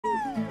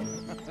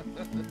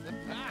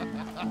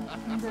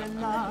De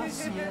la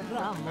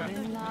sierra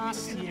morena,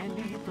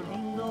 cielito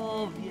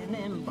lindo,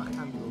 vienen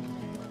bajando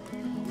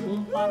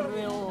un par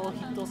de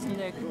ojitos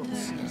negros,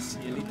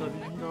 cielito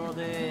lindo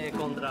de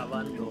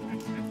contrabando.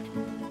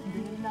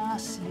 De la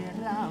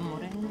sierra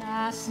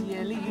morena,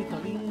 cielito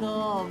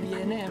lindo,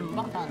 vienen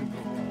bajando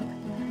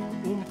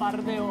un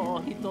par de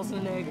ojitos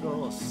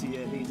negros,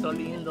 cielito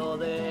lindo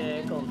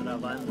de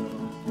contrabando.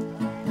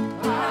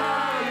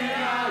 Ay,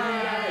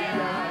 ay, ay,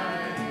 ay,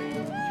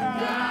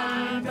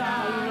 canta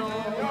y no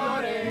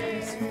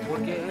llores,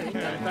 porque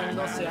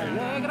cantando se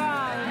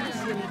alegran,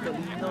 cielito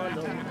lindo,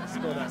 los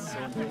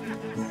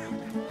corazones.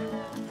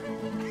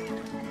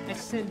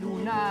 Ese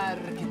lunar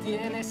que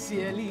tiene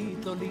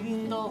cielito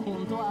lindo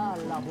junto a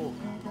la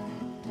boca,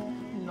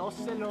 no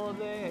se lo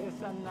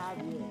des a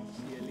nadie,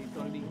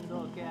 cielito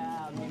lindo que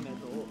a mí me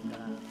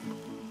toca.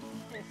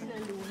 Ese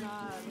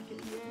lunar que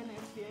tiene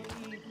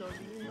cielito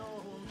lindo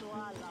junto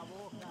a la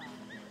boca,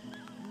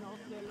 no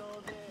se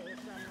lo des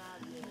a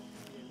nadie,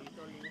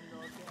 cielito lindo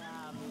que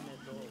a mí me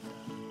toca.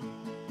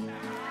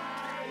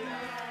 Ay,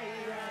 ay,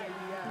 ay,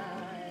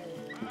 ay,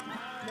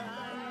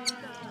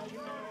 canta y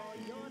no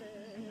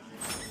llores,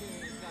 que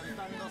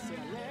cantando se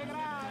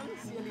alegran,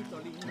 cielito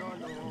lindo,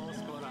 los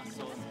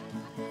corazones.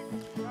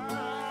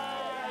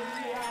 Ay,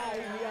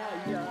 ay,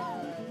 ay,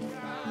 ay,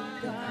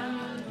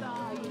 canta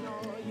y no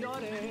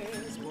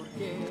llores,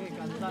 porque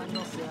cantando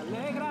se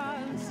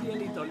alegran,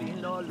 cielito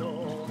lindo,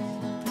 los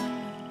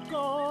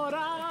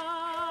corazones.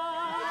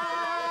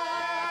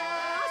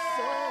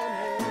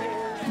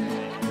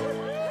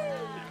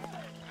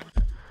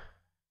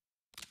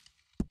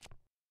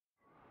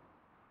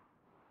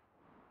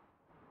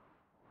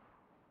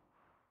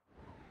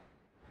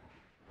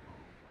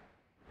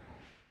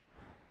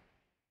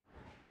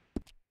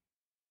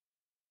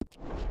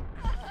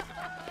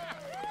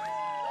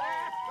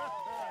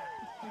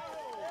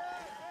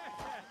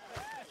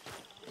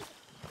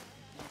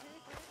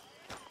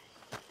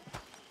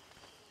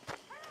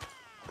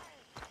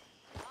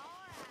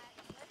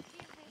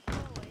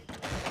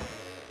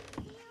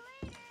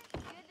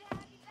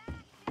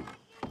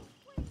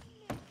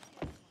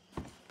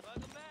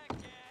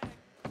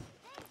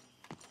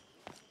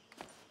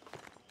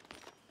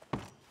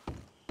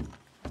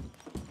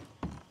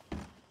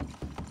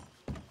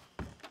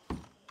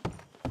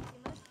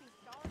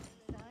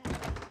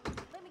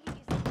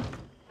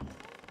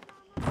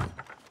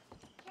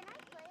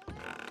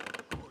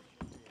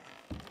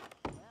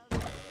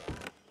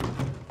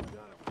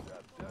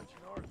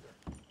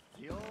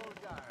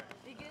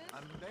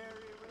 I'm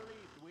very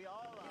relieved. We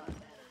all are.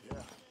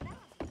 Yeah.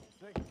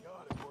 Thank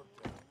God it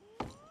worked out.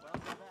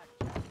 Welcome back,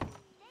 Jack.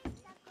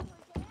 Thanks, Uncle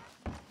Jose.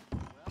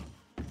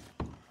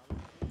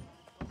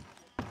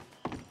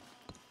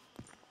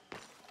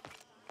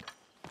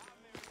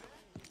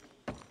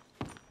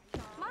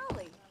 Well,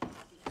 Molly.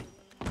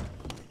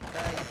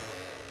 Hey.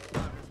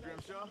 Miss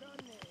Grimshaw?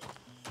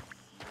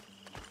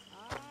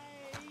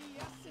 Ay,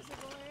 ya se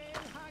secó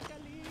el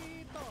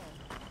jacalito,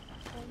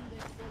 donde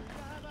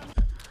colgaba.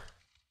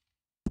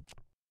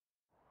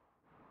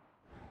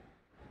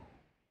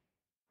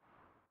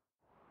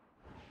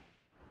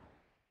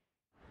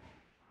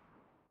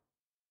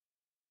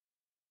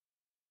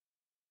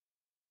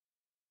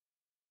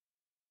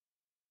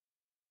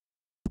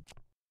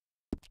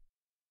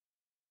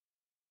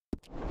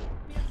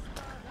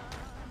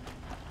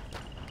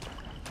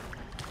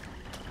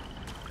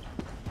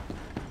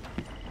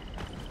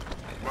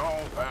 Come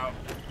on, pal.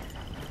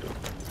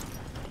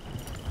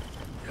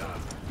 Yeah.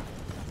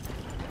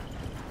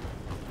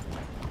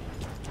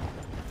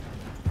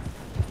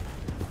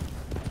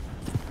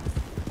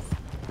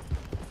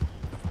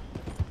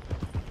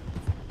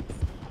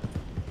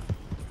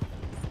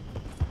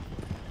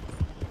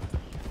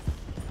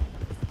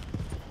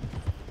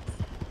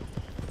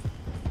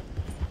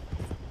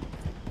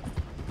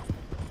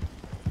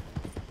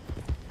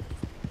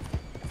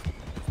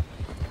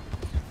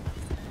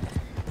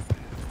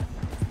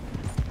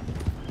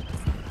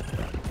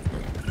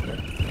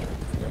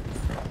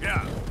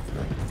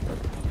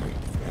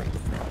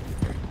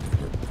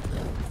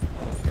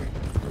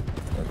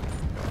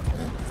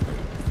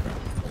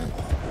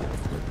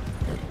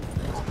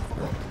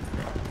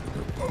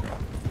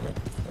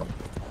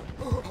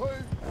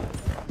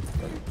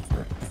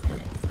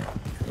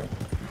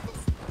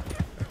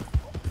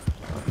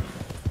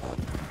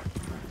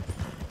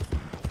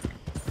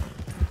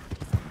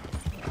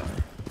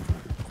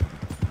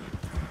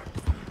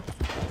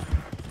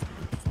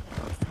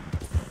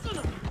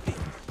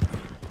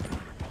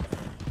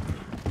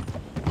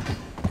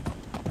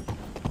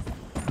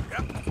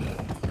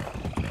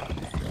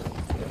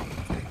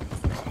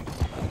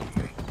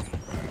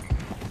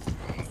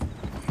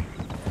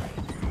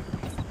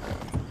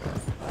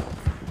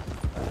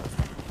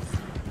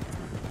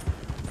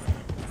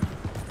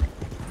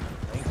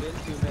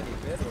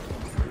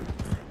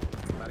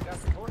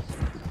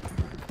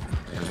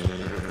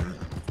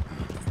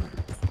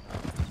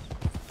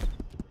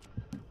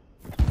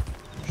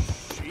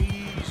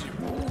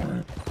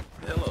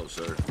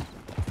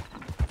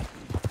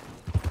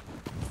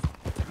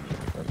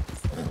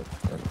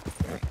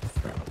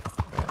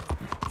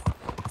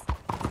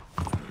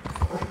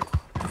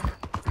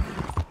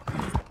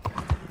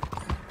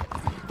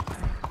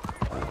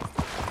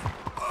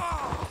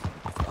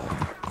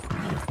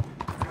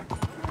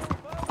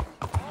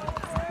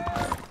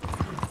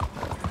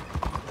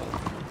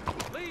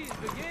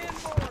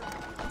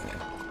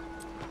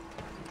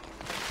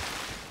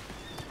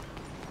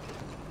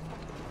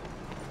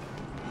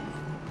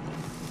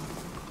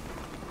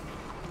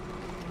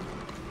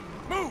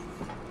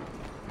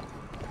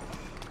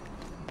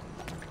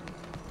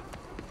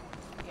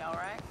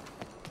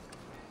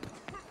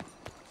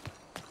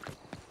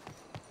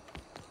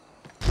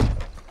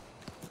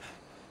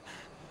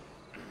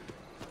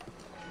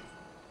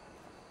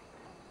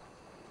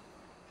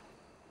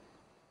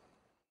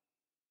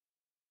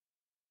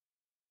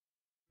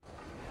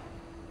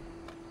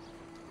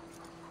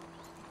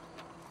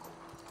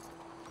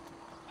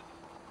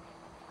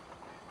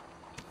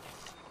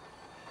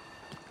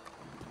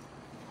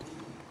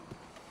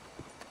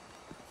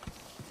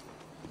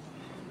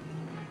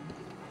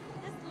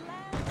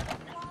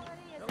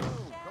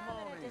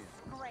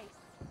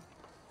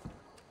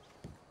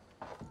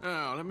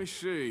 Now, let me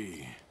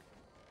see.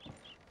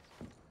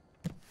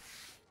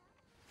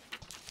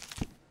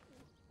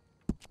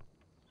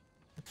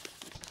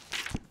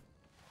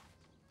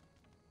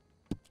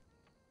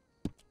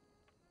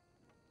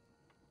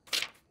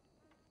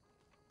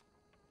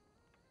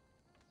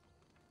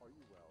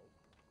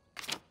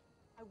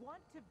 I want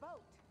to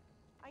vote.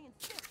 I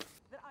insist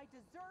that I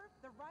deserve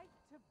the right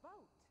to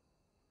vote.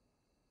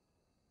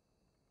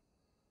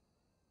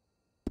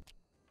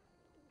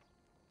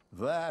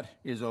 That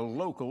is a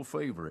local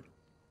favorite.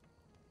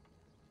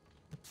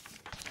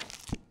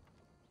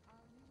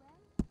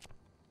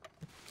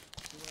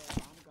 Well,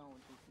 I'm going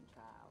through some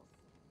trials.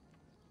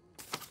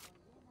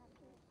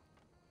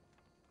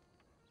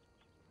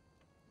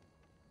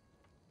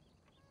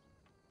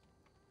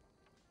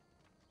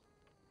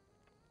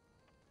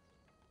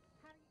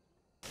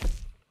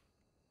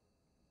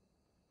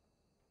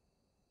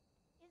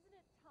 Isn't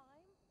it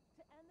time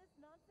to end this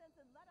nonsense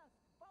and let us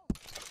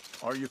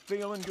vote? Are you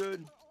feeling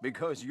good?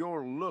 Because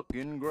you're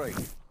looking great.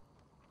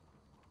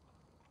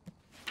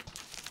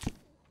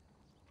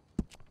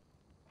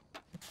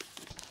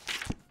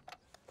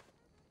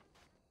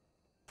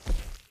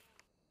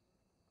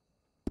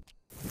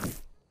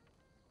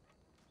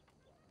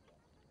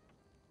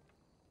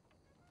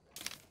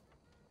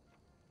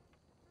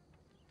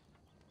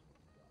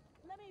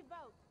 Let me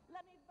vote.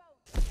 Let me vote.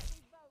 Let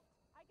me vote.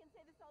 I can say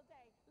this all day.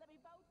 Let me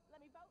vote.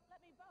 Let me vote.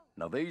 Let me vote.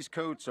 Now these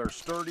coats are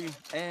sturdy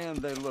and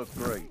they look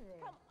great.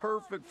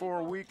 Perfect for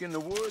a week in the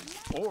woods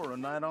or a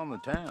night on the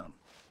town.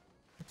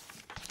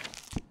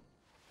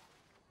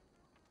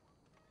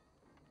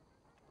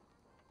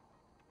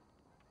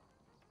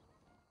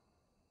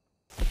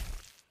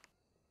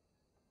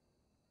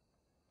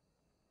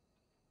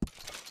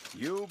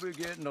 You'll be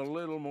getting a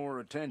little more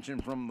attention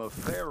from the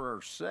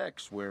fairer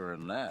sex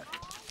wearing that.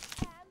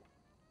 I am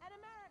an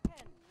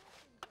American.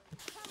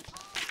 Come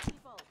on,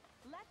 people.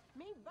 Let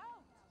me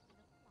vote.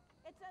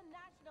 It's a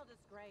national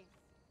disgrace.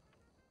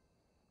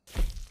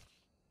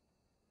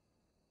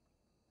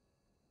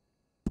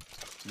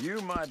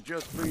 You might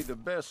just be the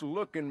best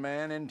looking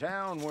man in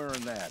town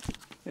wearing that.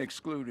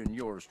 Excluding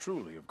yours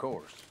truly, of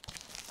course.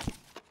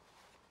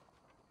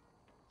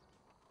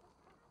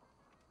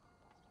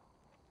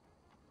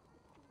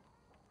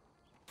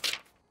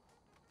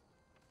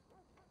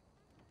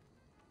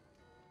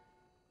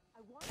 I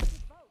want to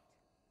vote.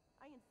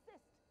 I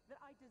insist that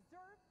I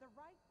deserve the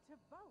right to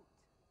vote.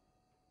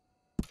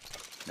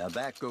 Now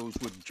that goes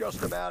with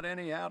just about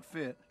any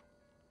outfit.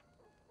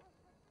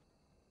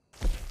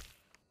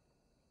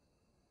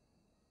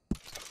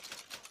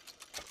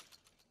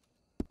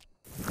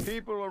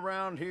 People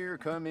around here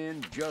come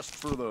in just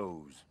for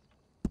those.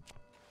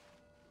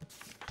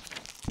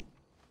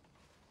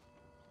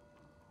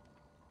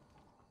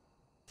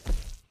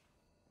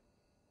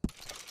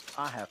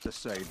 I have to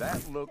say,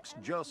 that looks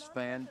just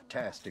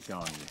fantastic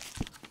on you.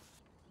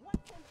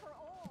 Once and for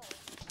all.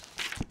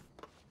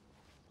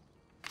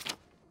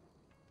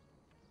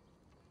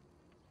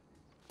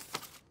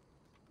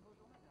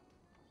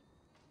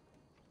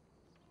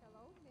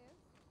 Hello, miss.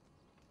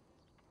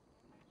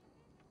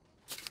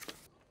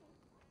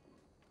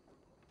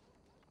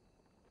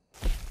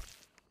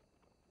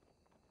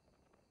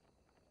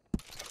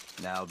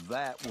 Now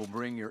that will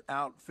bring your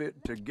outfit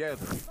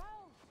together. Vote.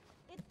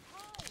 It's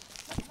time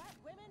to let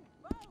women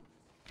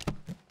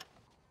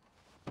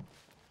vote.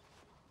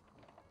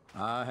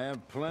 I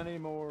have plenty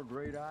more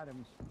great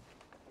items.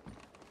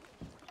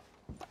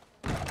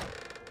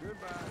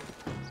 Goodbye.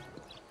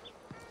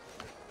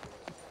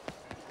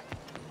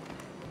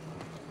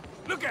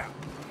 Look out!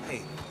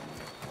 Hey,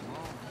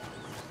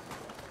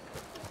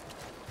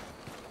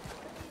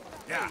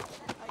 Yeah.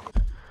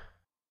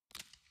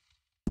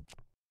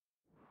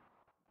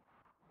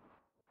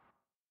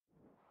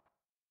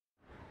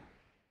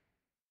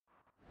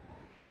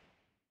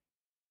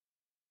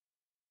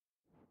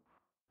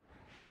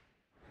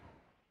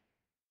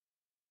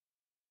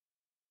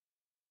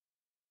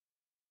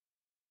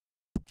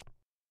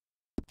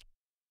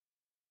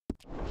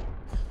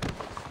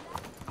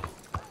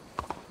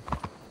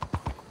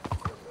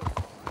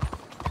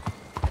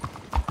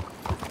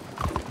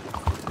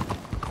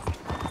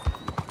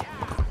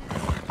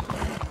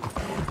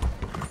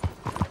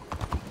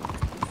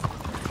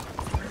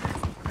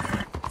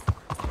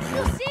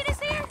 You see this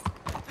here?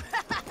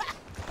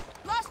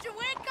 Lost your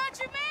wig,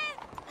 countryman?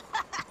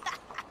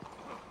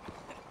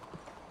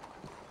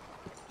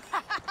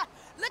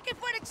 Looking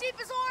for the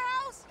cheapest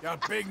whorehouse?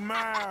 Got big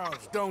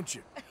mouths, don't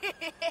you?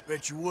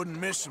 Bet you wouldn't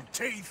miss some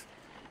teeth.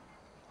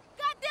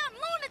 Goddamn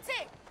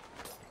lunatic!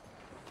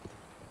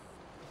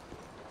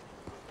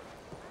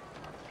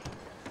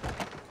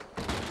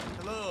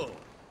 hello.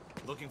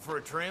 Looking for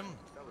a trim?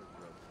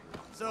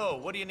 So,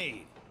 what do you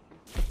need?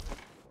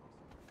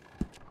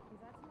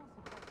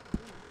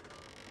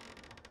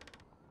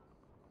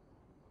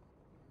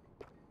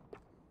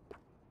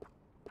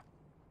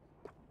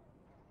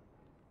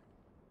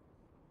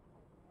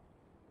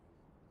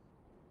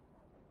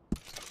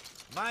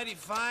 Mighty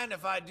fine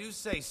if I do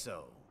say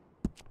so.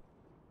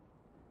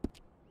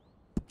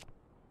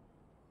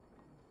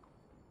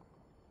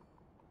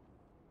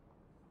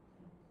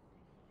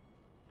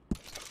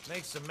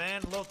 Makes a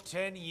man look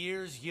 10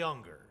 years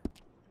younger.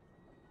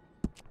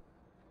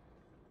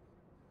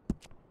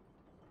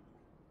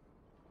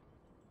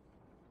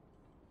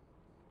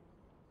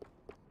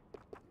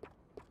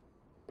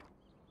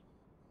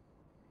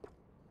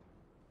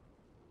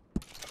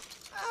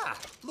 Ah,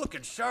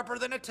 looking sharper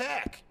than a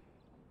tack.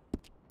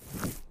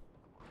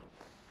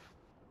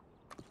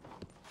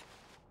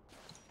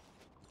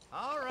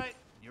 All right,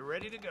 you're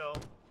ready to go.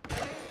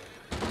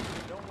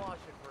 Don't wash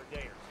it for a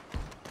day or two.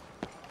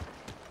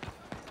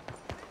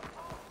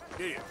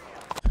 Here.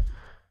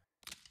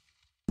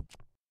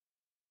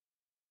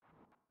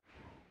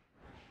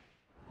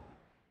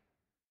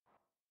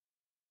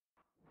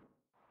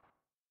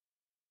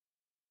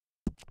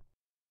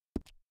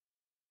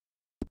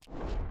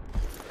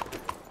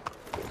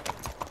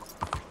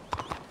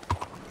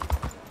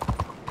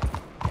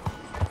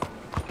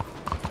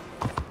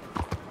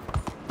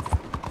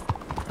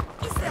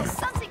 Is there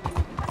something you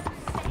want to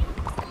say?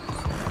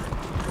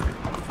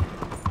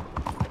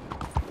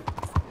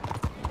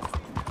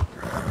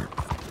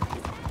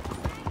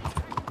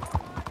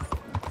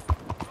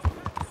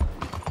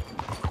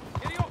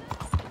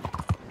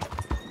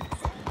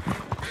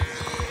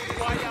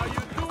 Why are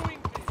you doing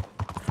this?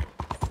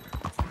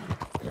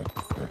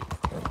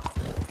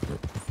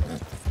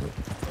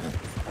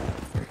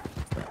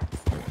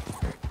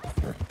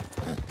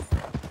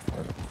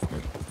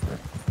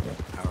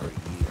 How are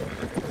you?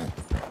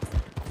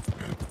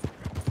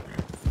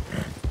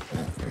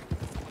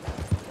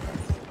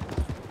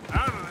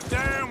 Out of the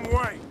damn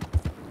way!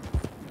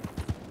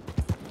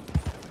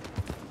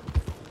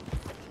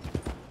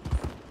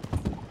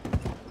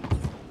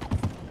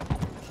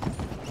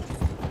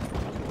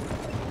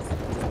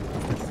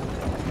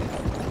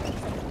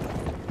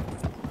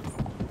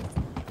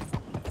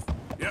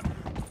 Yep.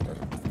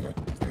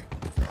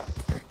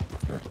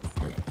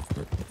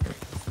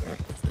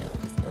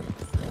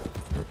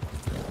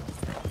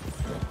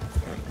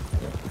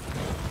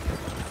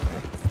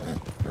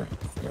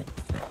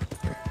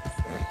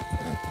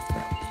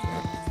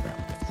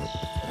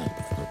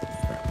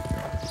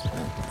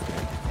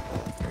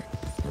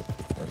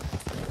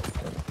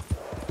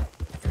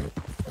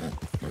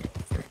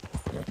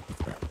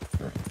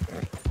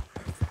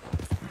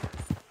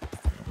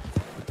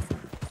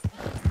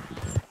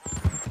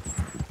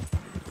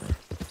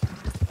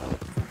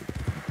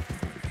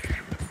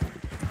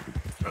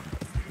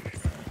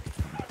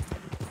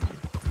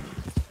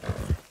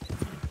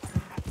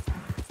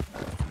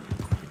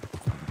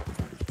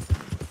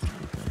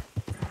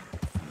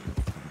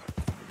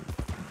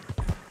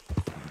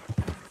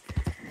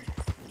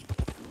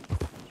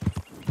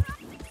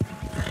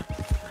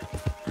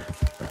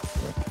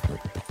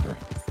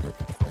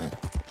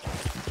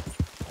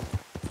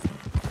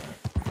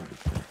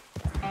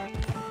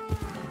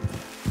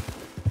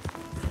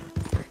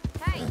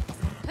 Hey,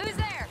 who's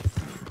there?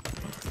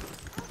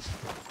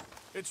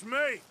 It's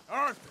me,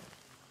 Arthur.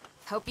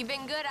 Hope you've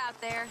been good out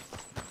there.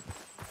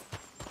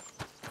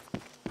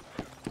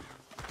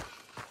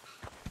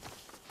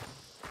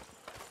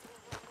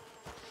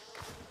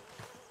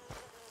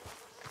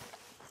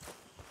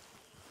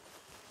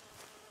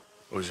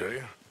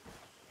 Hosea?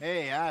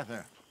 Hey,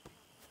 Arthur.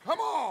 Come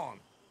on!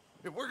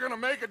 If we're gonna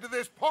make it to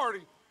this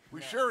party,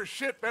 we sure as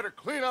shit better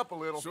clean up a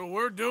little. So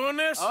we're doing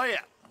this? Oh,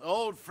 yeah.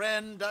 Old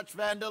friend Dutch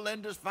Van der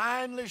Linde's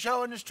finally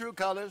showing his true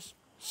colors.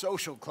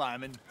 Social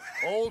climbing.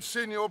 Old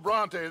Senor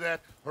Bronte,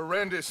 that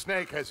horrendous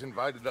snake, has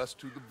invited us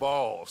to the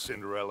ball,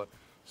 Cinderella.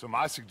 So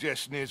my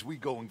suggestion is we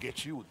go and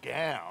get you a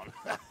gown.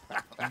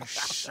 You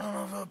son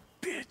of a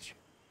bitch.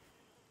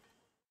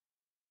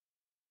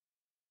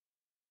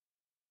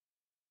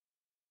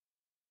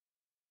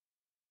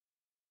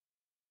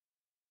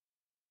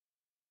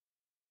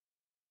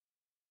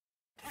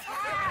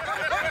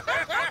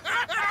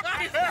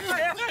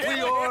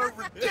 We are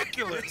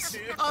ridiculous.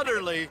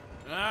 Utterly.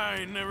 I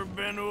ain't never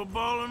been to a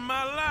ball in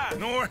my life.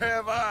 Nor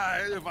have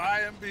I, if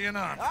I am being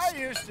honest. I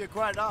used to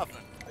quite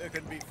often. There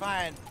can be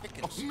fine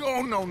pickings.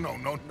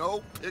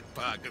 No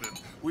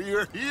pickpocketing. We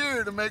are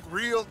here to make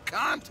real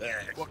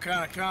contact. What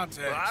kind of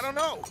contact? Well, I don't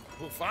know.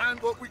 We'll find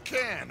what we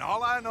can.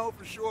 All I know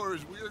for sure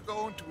is we are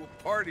going to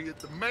a party at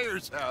the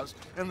mayor's house,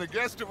 and the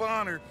guest of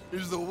honor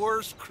is the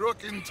worst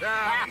crook in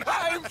town.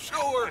 I'm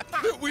sure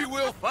that we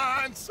will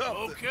find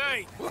something.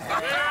 Okay.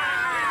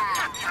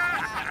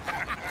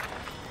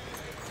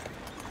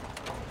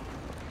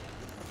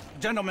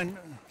 Gentlemen,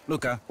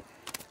 Luca,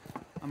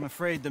 I'm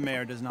afraid the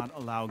mayor does not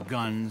allow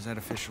guns at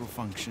official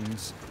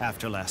functions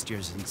after last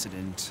year's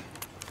incident.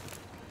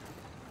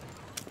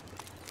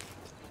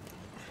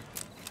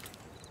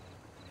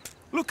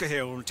 Luca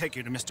here will take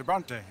you to Mr.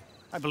 Bronte.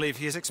 I believe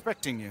he is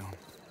expecting you.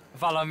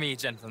 Follow me,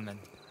 gentlemen.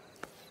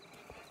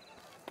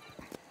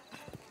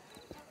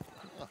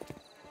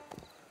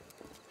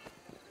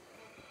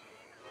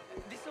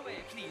 This way,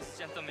 please,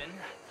 gentlemen.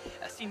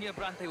 Senior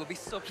Bronte will be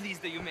so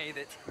pleased that you made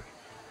it.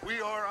 We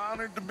are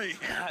honored to be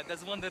here.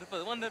 That's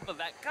wonderful, wonderful.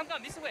 Come,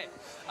 this way.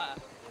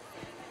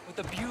 What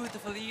a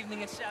beautiful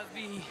evening it shall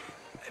be.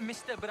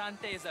 Mr.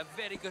 Bronte is a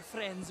very good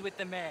friends with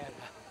the mayor.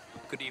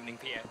 Good evening,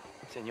 Pierre.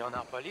 Senor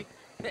Napoli,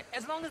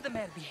 As long as the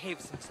mayor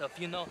behaves himself,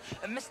 you know.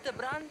 Mr.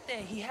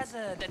 Bronte, he has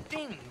that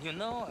thing, you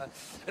know,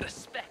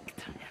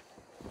 respect.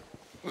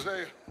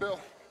 Hosea, Bill,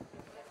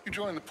 you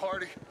join the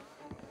party.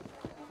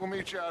 We'll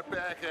meet you out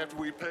back after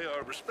we pay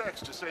our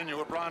respects to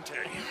Senor Bronte.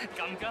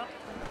 Come.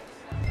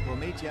 We'll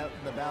meet you out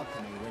in the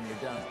balcony when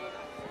you're done.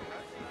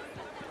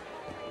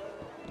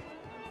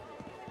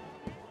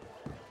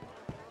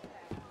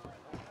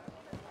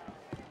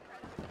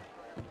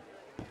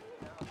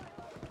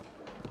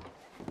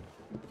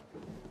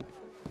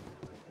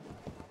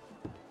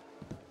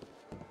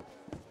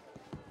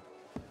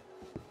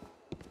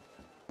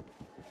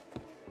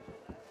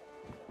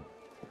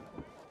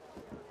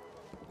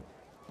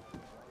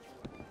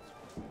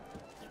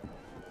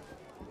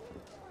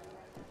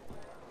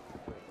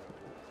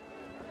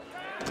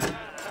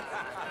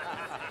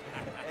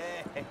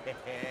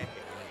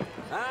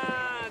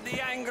 Ah,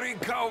 the angry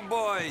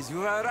cowboys,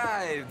 you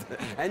arrived.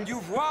 And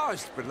you've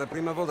washed per la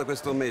prima volta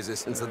questo mese,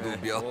 senza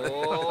dubbio.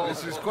 Oh,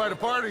 this is quite a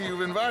party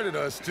you've invited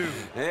us to.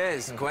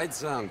 Yes, quite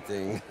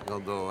something.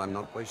 Although I'm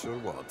not quite sure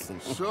what.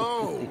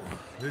 So,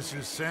 this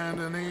is Saint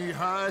Denis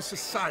High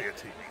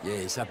Society.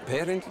 Yes,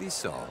 apparently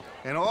so.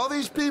 And all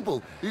these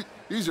people,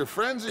 these are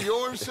friends of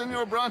yours,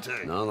 Senor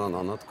Bronte? No,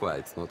 not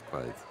quite, not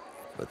quite.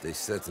 But they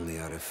certainly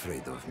are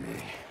afraid of me.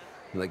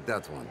 Like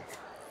that one.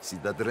 See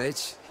that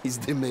wretch? He's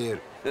the mayor.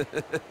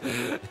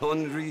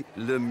 Henri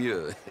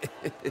Lemieux.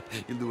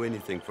 He'll do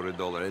anything for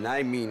 $1, and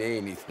I mean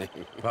anything.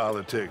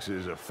 Politics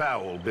is a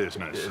foul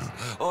business. Yes.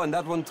 Oh, and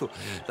that one too.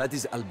 That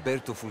is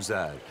Alberto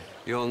Fusar.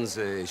 He owns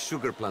a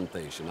sugar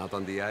plantation out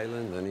on the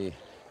island, and he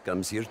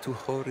comes here to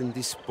whore and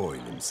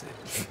despoil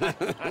himself.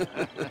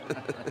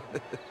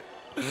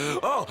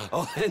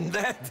 Oh, and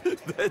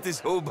that is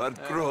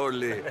Hobart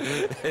Crawley,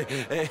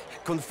 a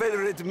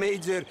Confederate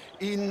major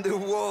in the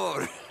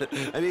war.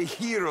 And a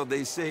hero,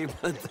 they say,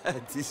 but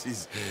that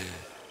is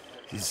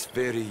his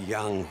very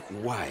young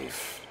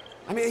wife.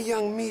 I mean, a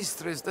young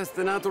mistress, that's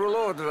the natural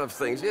order of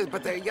things, yes,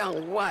 but a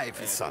young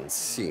wife is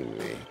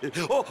unseemly.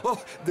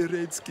 Oh, the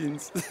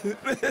Redskins.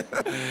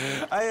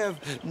 I have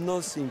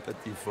no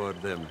sympathy for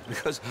them,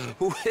 because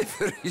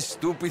whoever is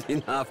stupid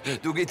enough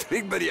to get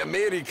tricked by the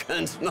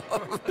Americans, no,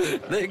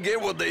 they get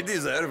what they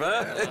deserve,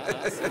 huh?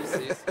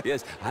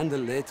 Yes, and a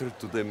letter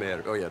to the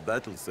mayor. Oh, yeah,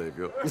 that'll save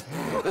you.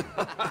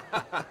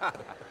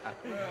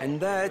 And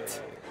that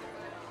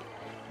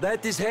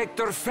is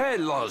Hector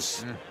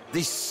Fellows,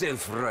 this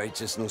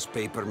self-righteous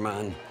newspaper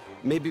man.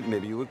 Maybe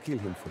you will kill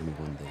him for me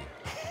one day.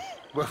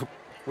 Well,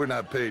 we're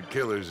not paid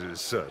killers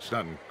as such,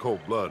 not in cold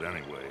blood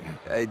anyway.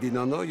 I did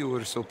not know you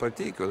were so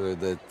particular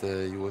that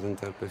you wouldn't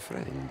help a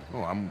friend.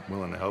 Oh, I'm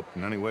willing to help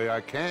in any way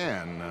I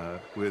can,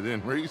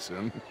 within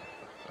reason.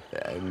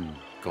 I'm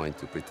going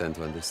to pretend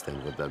to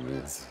understand what that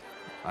means.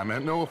 I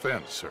meant no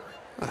offense, sir.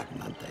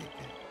 None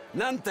taken.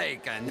 None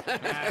taken!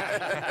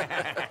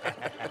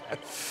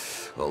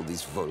 All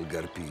these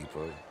vulgar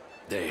people,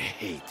 they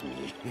hate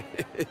me.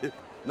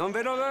 Non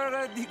vedo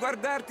l'ora di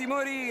guardarti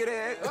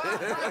morire.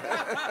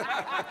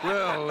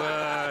 Well,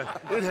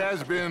 it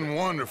has been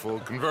wonderful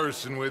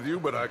conversing with you,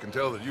 but I can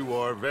tell that you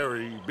are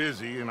very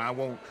busy, and I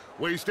won't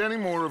waste any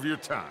more of your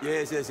time.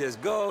 Yes.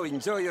 Go,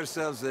 enjoy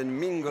yourselves, and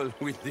mingle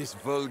with this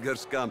vulgar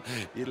scum.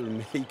 It'll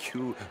make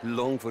you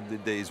long for the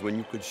days when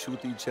you could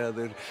shoot each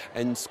other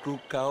and screw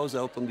cows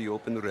out on the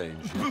open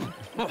range.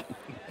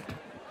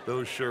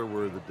 Those sure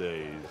were the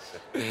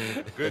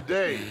days. Good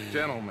day,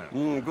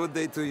 gentlemen. Good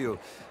day to you.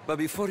 But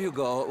before you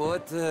go,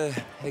 what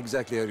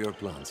exactly are your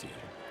plans here?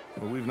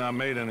 Well, we've not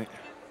made any...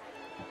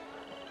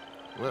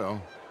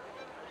 Well,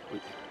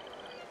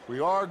 we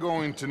are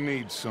going to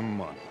need some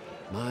money.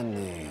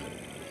 Money,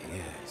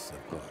 yes,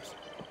 of course.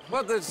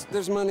 Well,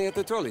 there's money at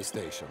the trolley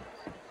station.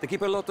 They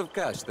keep a lot of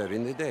cash there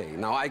in the day.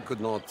 Now, I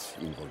could not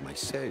involve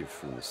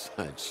myself in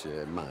such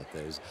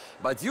matters.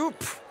 But you...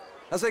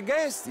 As a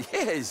guest?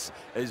 Yes.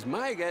 As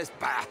my guest?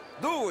 Bah,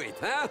 do it,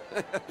 huh?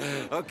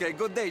 Okay,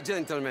 good day,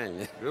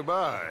 gentlemen.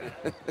 Goodbye.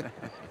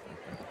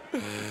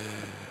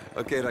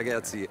 Ok,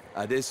 ragazzi,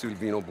 adesso il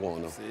vino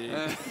buono. Sì.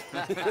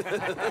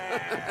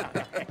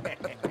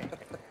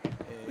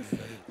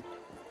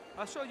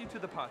 I'll show you to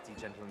the party,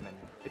 gentlemen,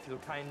 if you'll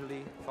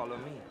kindly follow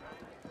me.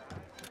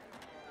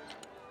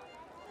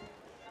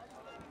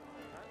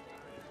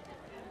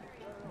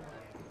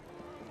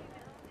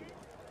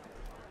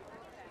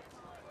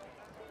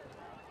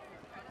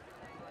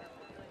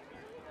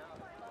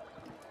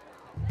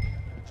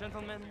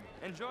 Gentlemen,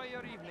 enjoy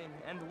your evening,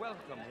 and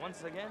welcome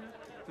once again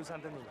to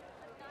Saint Denis.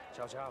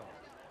 Ciao, ciao.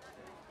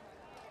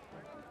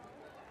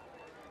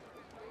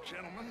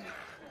 Gentlemen,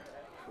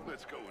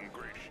 let's go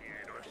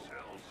ingratiate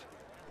ourselves.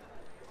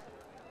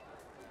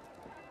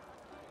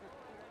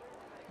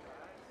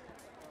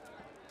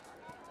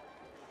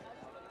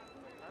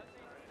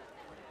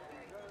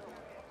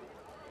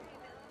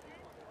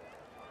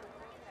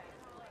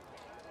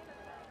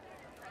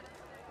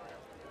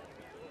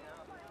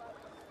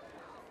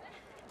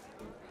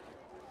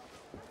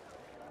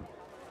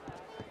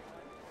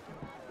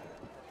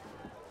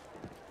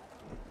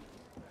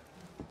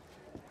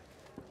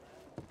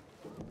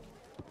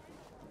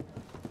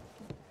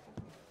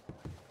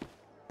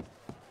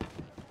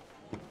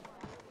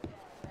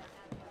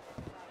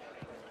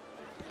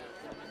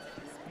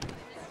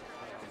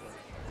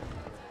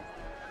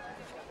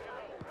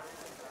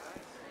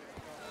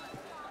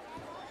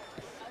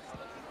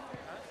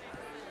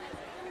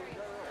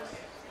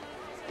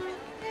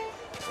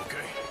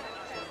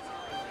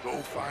 Go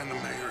find the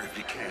mayor if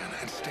you can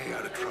and stay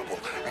out of trouble.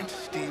 And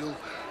steal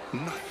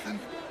nothing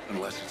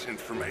unless it's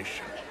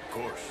information. Of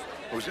course.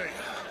 Hosea,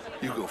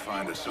 you go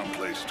find us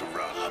someplace to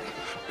rob.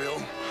 Bill,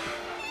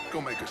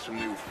 go make us some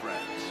new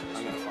friends.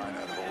 I'm gonna find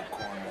out if old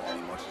Cornwall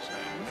and what's his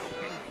name,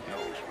 Milton,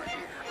 knows we're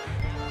here.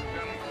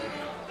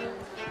 Gentlemen,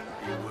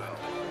 be well.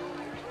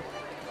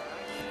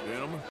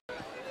 Gentlemen.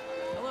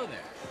 Hello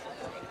there.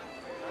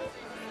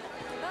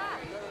 Ah,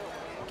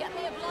 get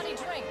me a bloody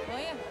drink, will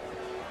you?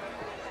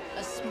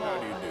 A small How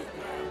do you do,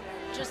 ma'am?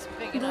 Just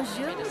big enough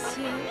for me to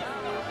see.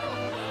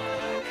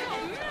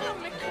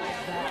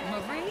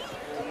 Marie?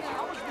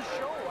 How was the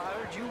show? I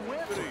heard you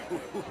win.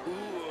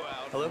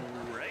 Hello?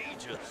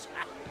 Outrageous.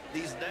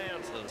 These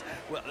dancers.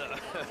 Well,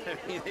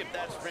 if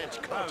that's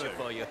French culture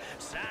for you,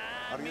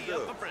 sign me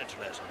up for French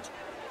lessons.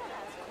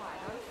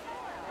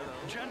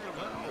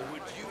 Gentlemen,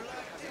 would you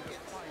like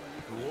tickets?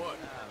 What?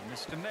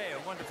 Mr. Mayor,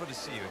 wonderful to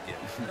see you again.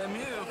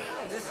 Lemieux,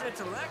 this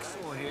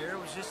intellectual here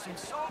was just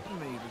insulting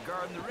me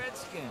regarding the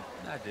Redskins.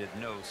 I did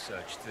no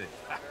such thing.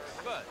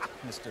 But,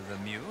 Mr.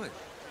 Lemieux,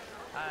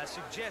 I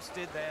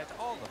suggested that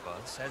all of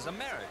us, as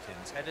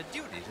Americans, had a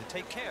duty to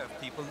take care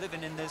of people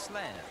living in this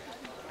land.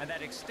 And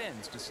that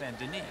extends to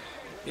Saint-Denis.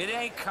 It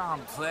ain't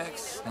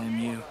complex,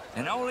 Lemieux.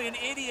 And only an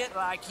idiot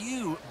like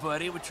you,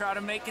 buddy, would try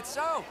to make it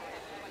so.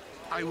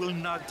 I will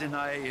not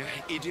deny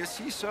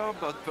idiocy, sir,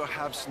 but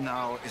perhaps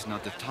now is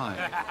not the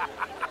time.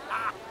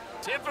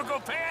 Typical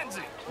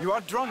pansy. You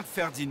are drunk,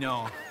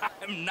 Ferdinand.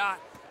 I'm not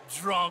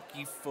drunk,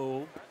 you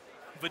fool.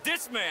 But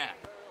this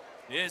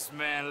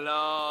man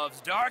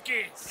loves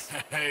darkies.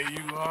 Hey,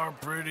 you are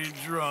pretty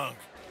drunk.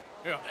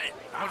 Yeah,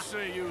 I'll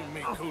say you and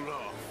me cool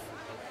off.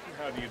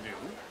 How do you do?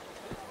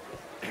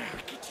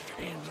 Get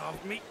your hands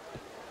off me.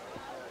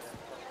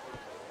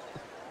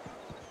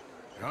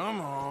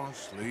 Come on,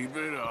 sleep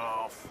it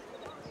off.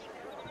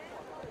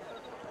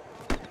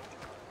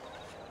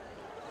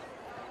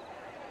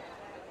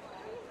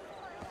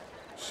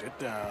 Sit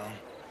down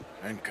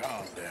and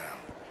calm down.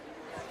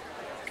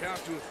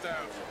 Count to 1,000.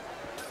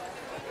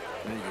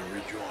 Then you can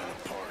rejoin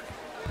the party.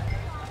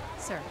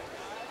 Sir.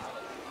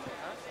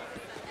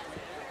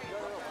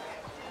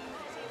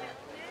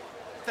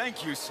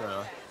 Thank you,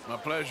 sir. My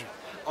pleasure.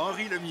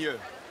 Henri Lemieux.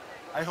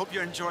 I hope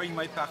you're enjoying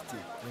my party.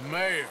 The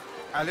mayor.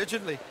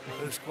 Allegedly.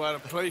 There's quite a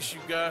place you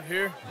got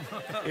here.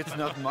 It's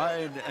not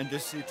mine, and the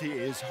city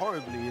is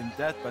horribly in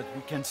debt, but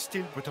we can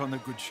still put on a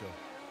good show.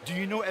 Do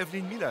you know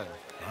Evelyn Miller?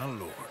 My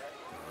lord.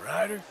 The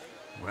writer?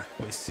 Well,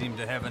 we seem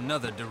to have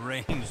another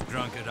deranged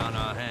drunkard on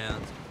our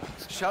hands.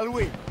 Shall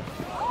we?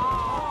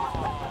 Oh,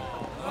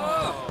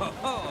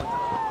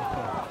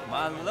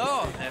 my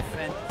lord, they're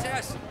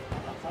fantastic.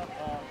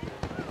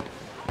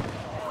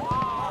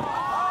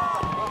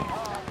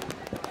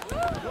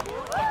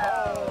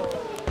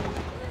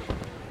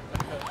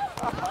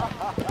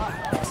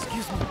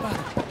 Excuse me,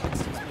 pardon.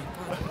 Excuse me,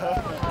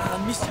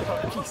 pardon. Monsieur,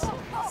 please.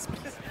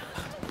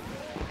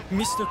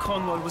 Mr.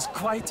 Cornwall was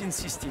quite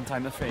insistent,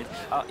 I'm afraid.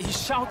 He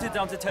shouted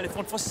down the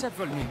telephone for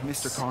several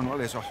minutes. Mr.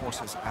 Cornwall is a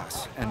horse's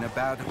ass, and a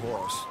bad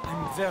horse.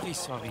 I'm very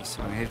sorry,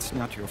 sir. It's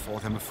not your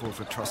fault. I'm a fool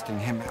for trusting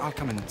him. I'll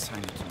come in and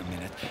sign it in a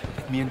minute.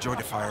 Let me enjoy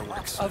the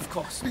fireworks. Of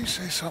course. Did he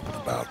say something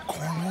about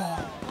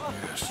Cornwall?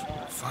 Yes.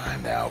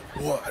 Find out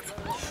what.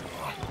 Sure.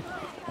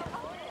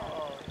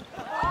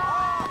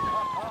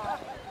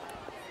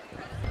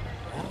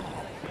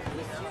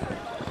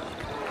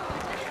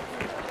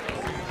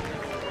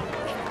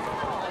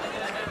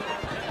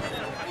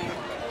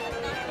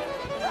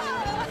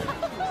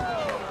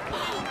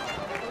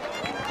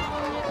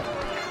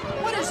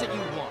 What is it you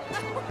want?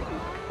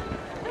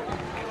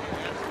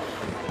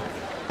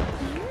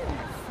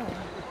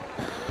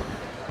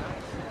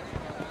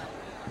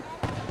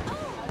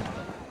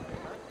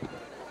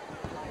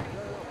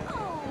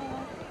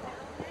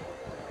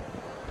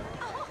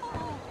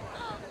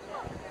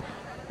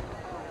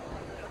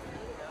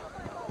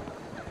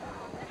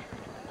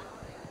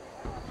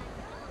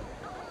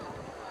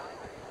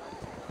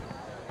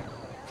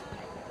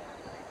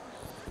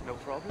 No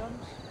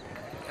problems?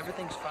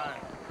 Everything's fine.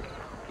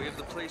 We have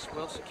the place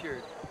well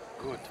secured.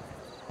 Good.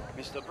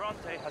 Mr.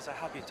 Bronte has a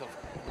habit of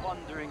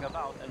wandering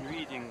about and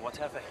reading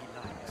whatever he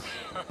likes.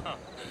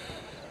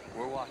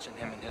 We're watching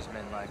him and his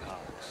men like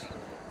hawks.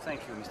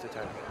 Thank you, Mr.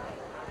 Turner.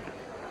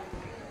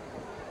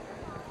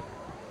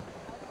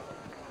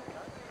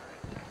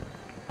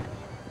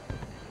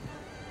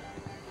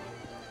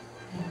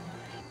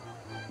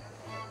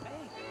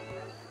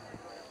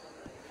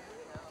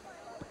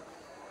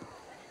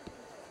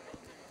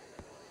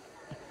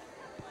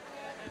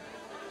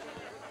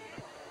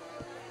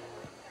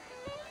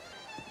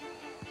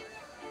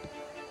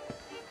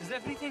 Is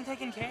everything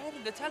taken care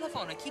of? The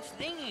telephone, it keeps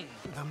ringing.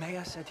 The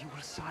mayor said he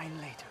will sign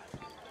later.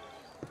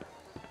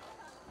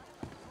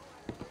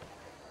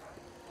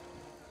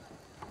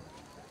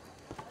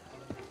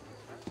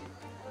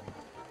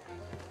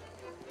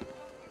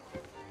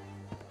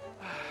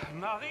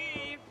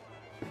 Marie!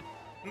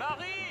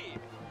 Marie!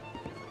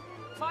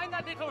 Find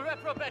that little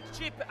reprobate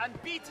Chip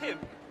and beat him.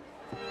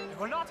 We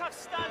will not have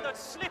standard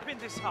slip in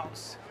this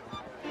house.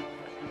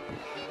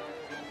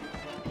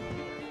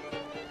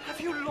 Have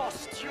you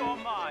lost your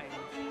mind?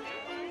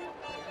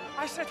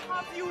 I said,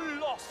 have you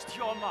lost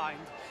your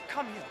mind?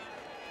 Come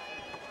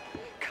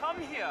here.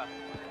 Come here.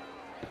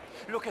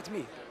 Look at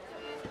me.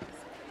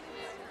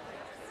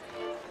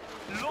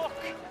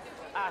 Look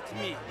at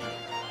me.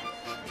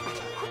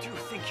 Who do you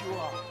think you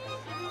are?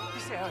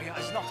 This area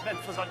is not meant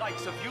for the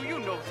likes of you. You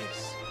know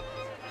this.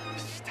 The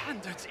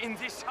standards in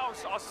this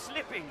house are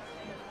slipping.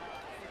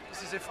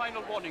 This is a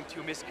final warning to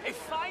you, miss. A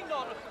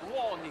final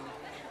warning.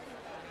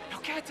 Now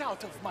get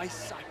out of my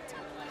sight.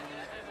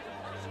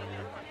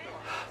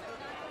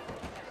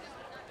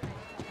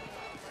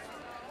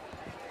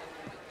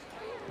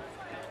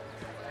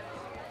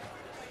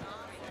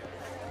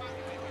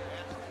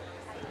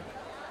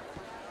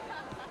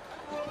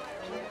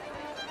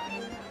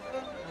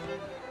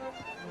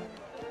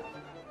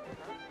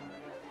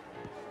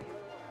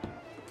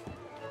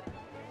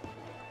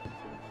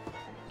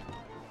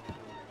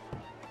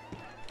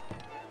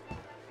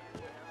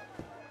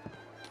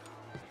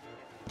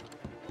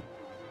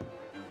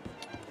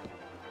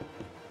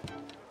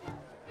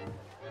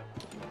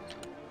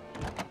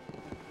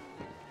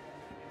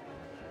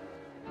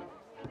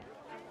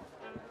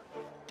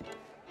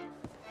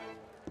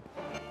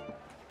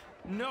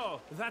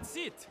 No, that's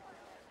it!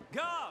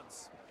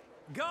 Guards!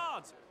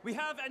 Guards! We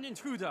have an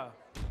intruder!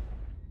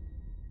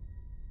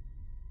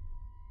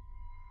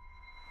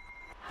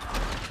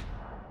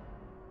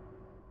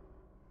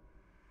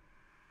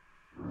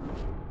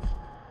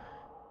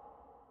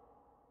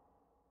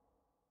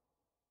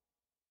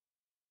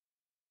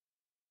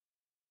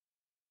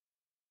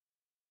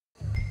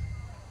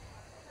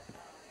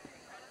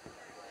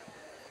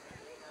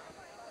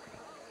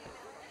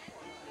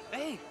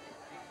 Hey!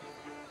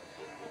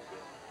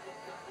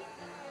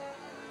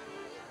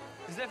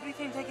 Is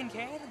everything taken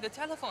care of? The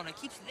telephone, it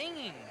keeps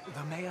ringing.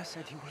 The mayor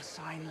said he will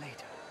sign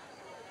later.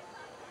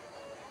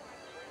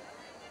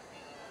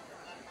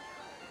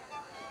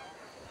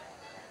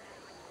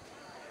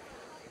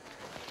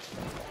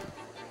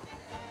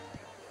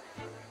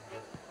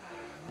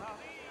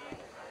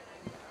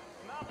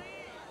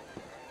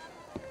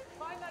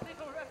 Find that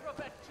little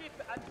reprobate Chip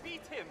and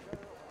beat him.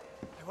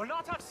 I will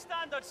not have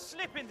standards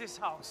slip in this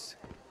house.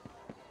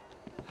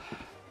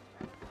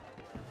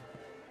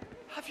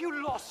 Have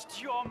you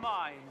lost your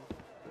mind?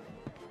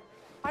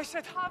 I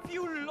said, have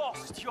you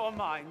lost your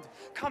mind?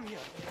 Come here.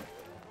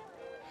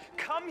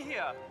 Come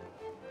here.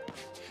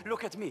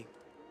 Look at me.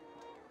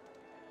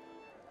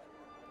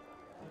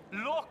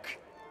 Look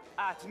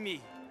at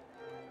me.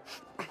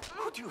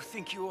 Who do you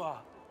think you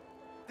are?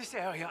 This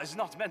area is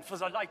not meant for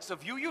the likes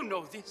of you. You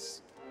know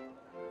this.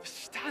 The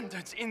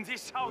standards in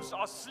this house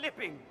are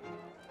slipping.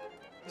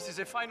 This is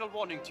a final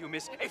warning to you,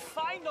 miss. A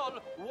final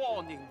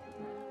warning.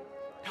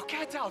 Now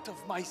get out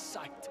of my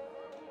sight.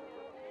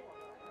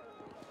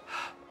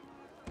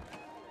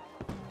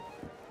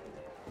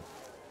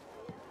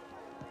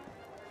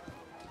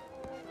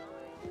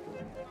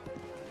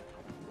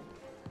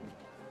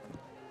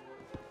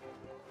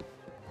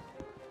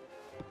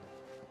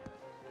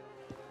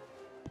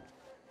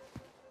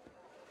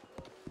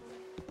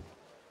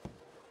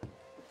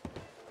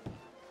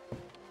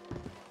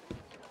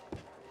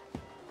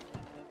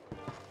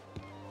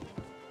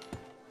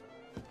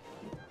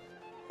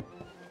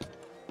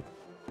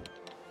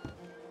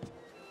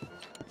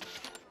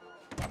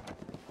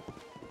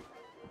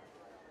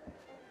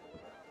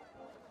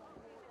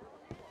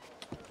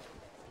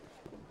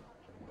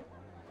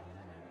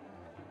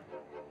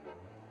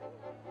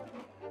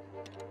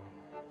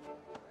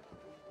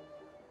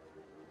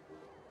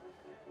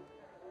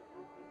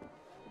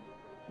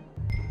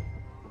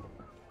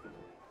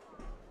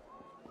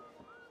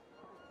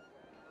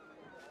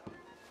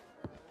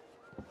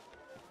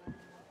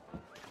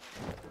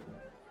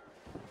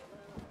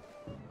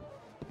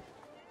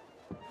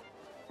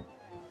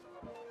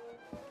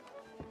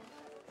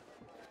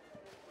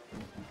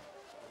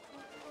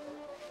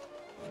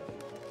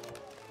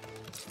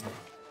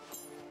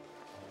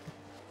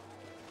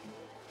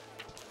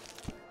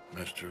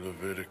 Mr.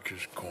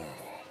 Leviticus Cornwall.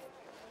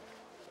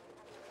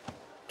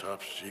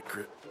 Top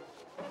secret.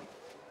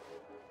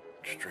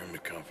 Extremely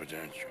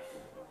confidential.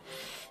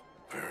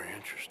 Very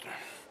interesting.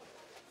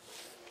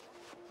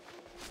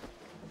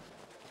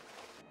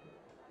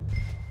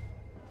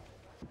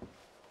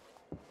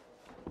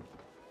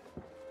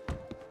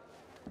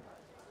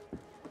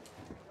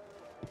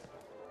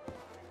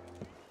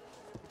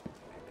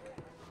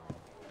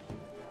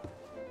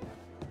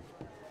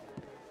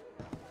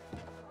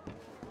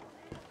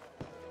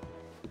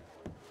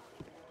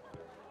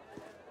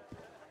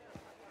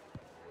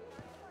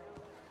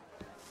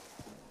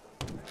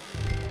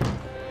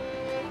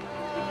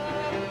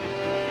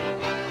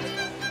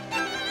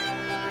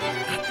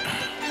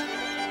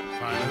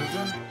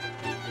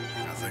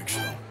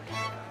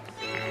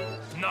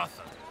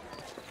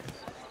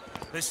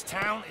 This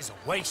town is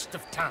a waste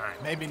of time.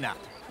 Maybe not.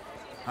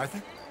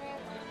 Arthur?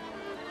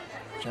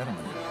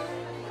 Gentlemen,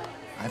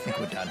 I think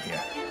we're done here.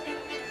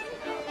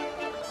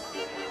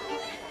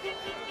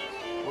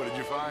 What did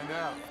you find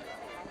out?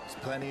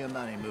 There's plenty of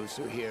money moves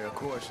through here, of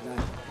course, and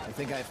I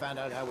think I found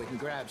out how we can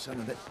grab some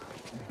of it.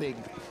 Big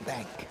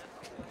bank.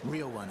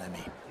 Real one, I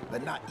mean.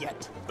 But not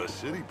yet. A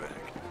city bank?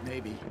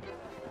 Maybe.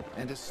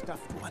 And a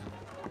stuffed one.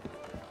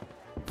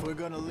 If we're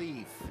gonna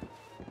leave,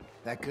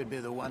 that could be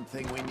the one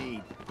thing we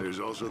need. There's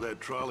also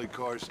that trolley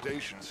car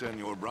station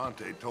Senor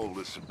Bronte told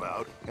us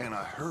about, and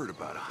I heard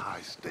about a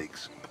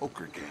high-stakes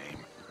poker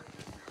game.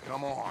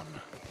 Come on.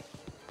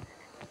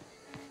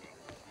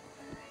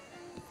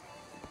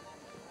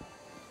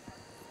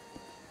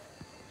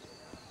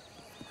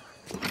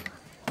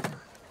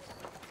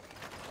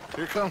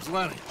 Here comes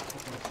Lenny.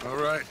 All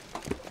right,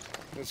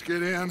 let's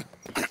get in.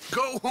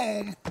 Go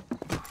home.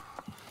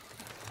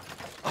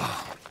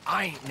 Oh,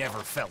 I ain't never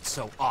felt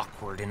so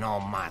awkward in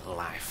all my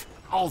life.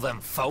 All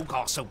them folk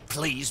all so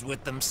pleased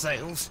with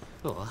themselves.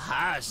 Oh,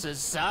 high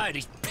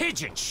society's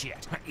pigeon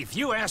shit. If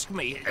you ask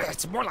me,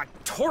 it's more like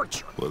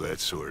torture. Well,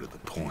 that's sort of the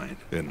point,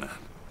 isn't it?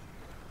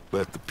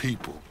 Let the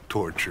people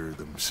torture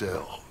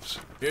themselves.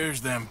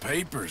 Here's them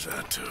papers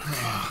I took.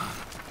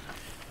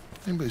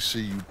 Anybody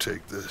see you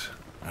take this?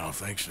 I don't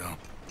think so.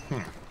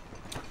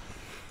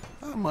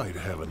 I might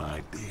have an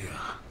idea.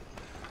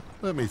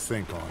 Let me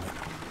think on it.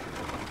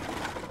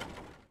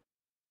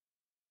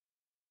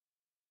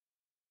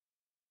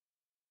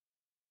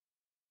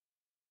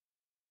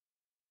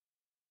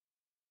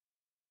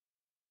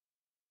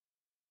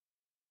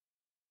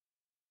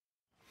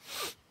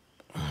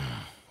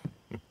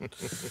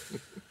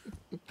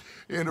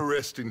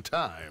 Interesting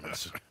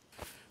times.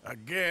 I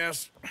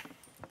guess.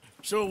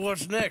 So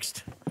what's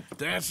next?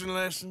 Dancing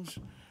lessons?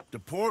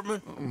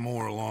 Deportment?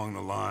 More along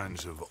the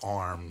lines of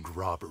armed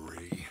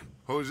robbery.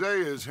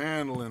 Hosea is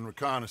handling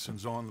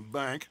reconnaissance on the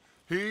bank.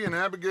 He and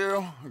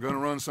Abigail are gonna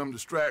run some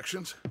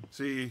distractions,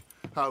 see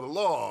how the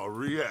law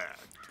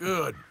reacts.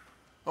 Good.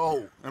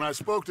 Oh, and I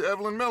spoke to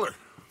Evelyn Miller.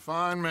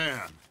 Fine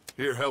man.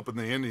 Here helping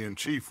the Indian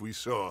chief we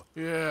saw.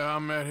 Yeah, I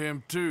met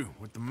him too,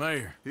 with the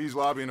mayor. He's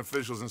lobbying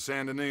officials in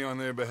Saint Denis on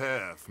their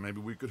behalf.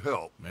 Maybe we could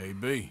help.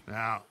 Maybe.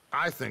 Now,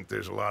 I think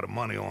there's a lot of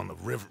money on the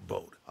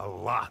riverboat. A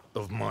lot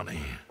of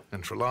money.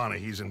 And Trelawney,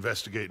 he's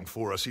investigating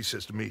for us. He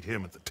says to meet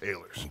him at the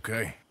Taylor's.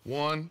 Okay.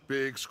 One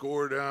big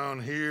score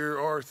down here,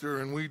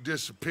 Arthur, and we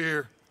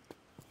disappear.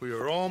 We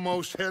are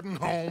almost heading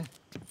home.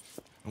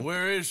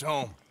 Where is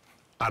home?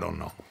 I don't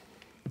know.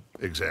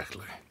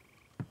 Exactly.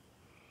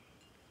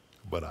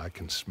 But I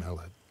can smell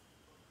it.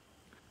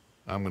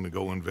 I'm gonna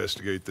go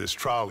investigate this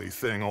trolley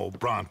thing old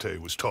Bronte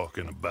was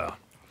talking about.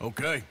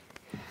 Okay.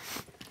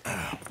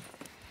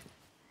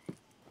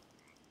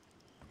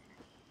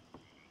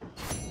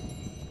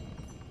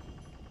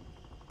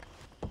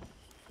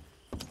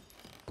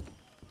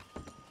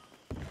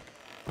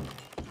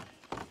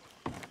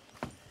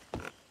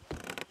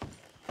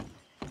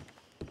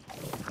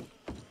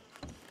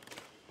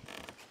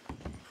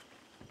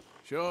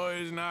 Sure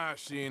is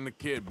nice seeing the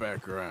kid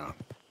back around.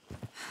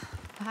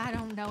 I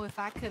don't know if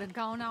I could have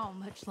gone on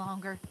much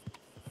longer.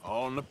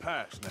 All in the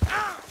past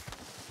now.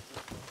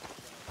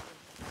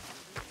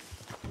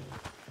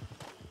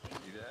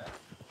 See that?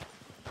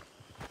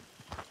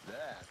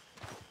 That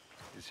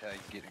is how you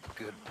get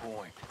a good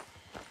point.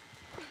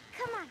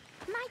 Come on,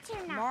 my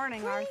turn now.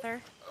 Morning, please.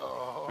 Arthur.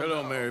 Oh,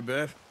 hello, Mary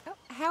Beth. Oh,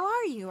 how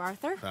are you,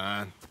 Arthur?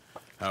 Fine.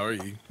 How are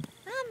you?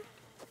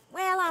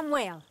 Well, I'm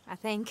well, I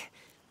think.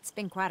 It's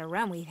been quite a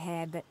run we've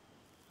had, but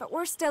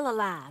we're still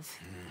alive.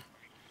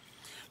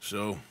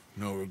 So,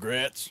 no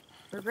regrets?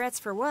 Regrets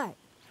for what?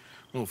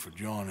 Well, for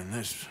joining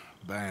this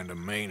band of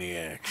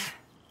maniacs.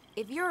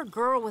 If you're a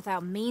girl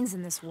without means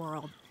in this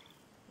world,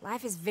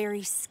 life is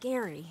very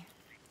scary.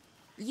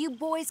 You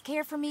boys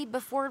cared for me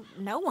before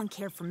no one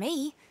cared for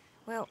me.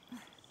 Well,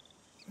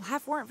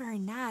 life weren't very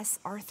nice,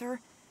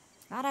 Arthur.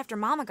 Not after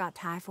Mama got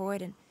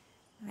typhoid, and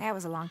that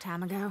was a long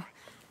time ago.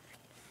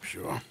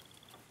 Sure.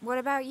 What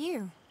about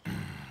you?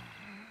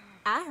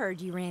 I heard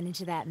you ran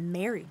into that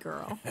Mary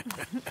girl.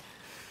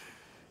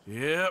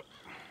 Yep.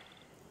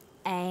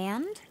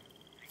 And?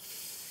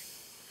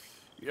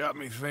 Got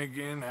me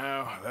thinking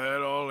how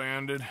that all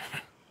ended.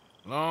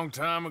 Long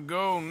time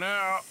ago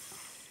now.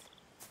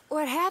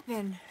 What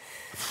happened?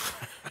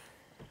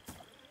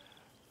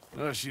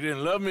 Well, she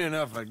didn't love me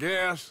enough, I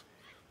guess.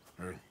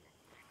 Or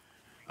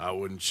I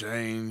wouldn't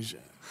change.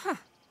 Huh.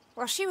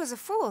 Well, she was a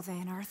fool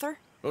then, Arthur.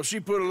 Well, she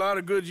put a lot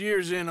of good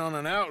years in on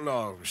an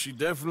outlaw. She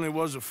definitely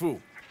was a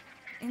fool.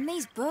 In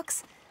these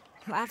books,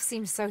 life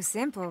seems so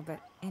simple, but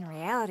in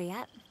reality,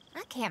 I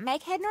can't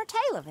make head nor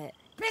tail of it.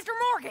 Mr.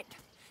 Morgan!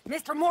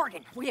 Mr.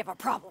 Morgan, we have a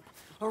problem.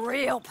 A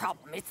real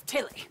problem. It's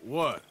Tilly.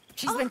 What?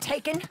 She's been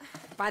taken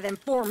by them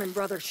Foreman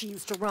brothers she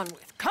used to run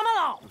with. Come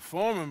along! The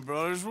Foreman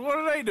brothers? What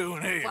are they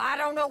doing here? Well, I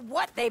don't know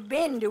what they've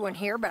been doing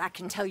here, but I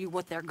can tell you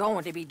what they're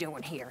going to be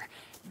doing here.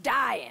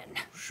 Dying.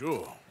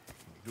 Sure.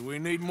 Do we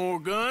need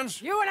more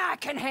guns? You and I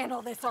can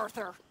handle this,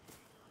 Arthur.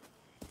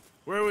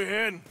 Where are we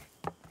heading?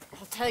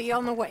 I'll tell you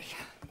on the way.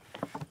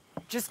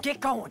 Just get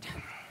going.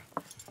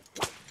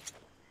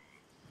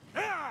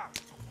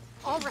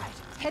 All right,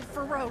 head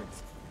for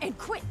Rhodes. And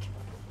quick.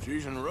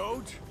 She's in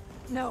Rhodes?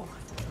 No.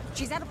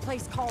 She's at a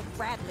place called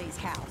Bradley's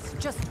house,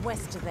 just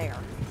west of there.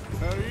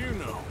 How do you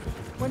know?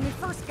 When we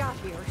first got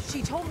here,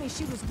 she told me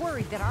she was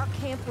worried that our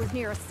camp was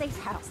near a safe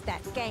house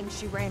that gang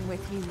she ran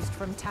with used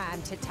from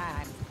time to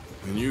time.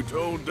 And you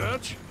told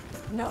Dutch?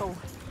 No.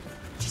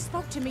 She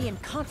spoke to me in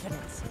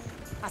confidence.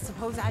 I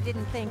suppose I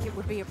didn't think it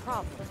would be a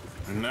problem.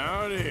 And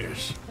now it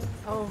is.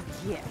 Oh,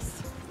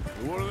 yes.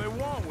 What do they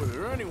want with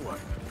her anyway?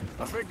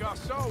 I think I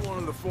saw one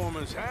of the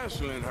foremans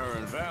hassling her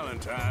and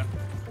Valentine.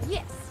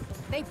 Yes.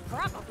 They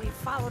probably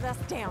followed us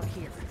down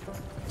here.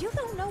 You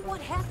don't know what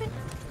happened?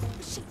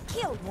 She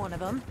killed one of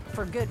them,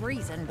 for good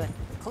reason, but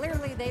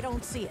clearly they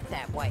don't see it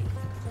that way.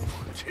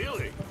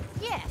 Tilly?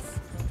 Yes.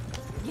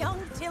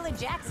 Young Tilly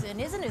Jackson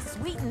isn't as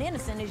sweet and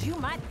innocent as you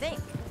might think.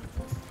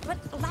 But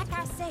like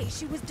I say,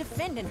 she was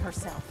defending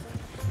herself.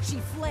 She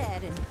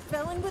fled and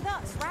fell in with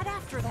us right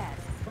after that.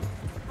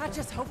 I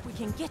just hope we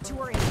can get to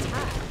her in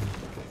time.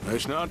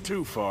 It's not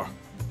too far.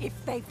 If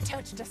they've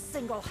touched a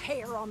single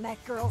hair on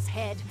that girl's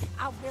head,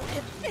 I will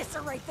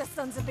eviscerate the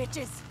sons of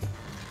bitches.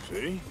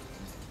 See?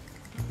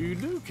 You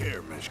do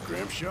care, Miss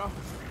Grimshaw.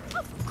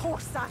 Of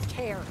course I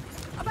care.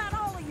 About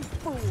all of you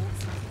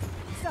fools.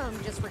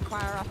 Some just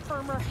require a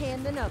firmer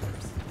hand than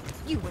others.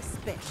 You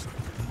especially.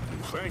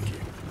 Thank you.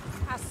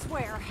 I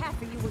swear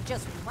half of you would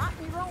just rot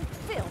in your own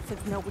filth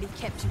if nobody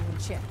kept you in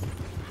check.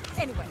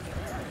 Anyway,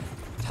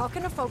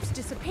 talking of folks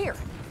disappearing,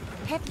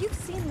 have you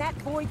seen that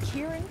boy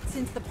Kieran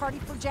since the party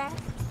for Jack?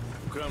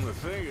 Come to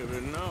think of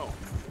it, no.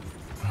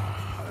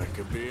 That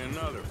could be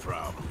another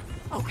problem.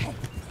 Okay,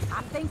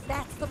 I think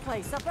that's the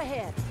place up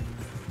ahead.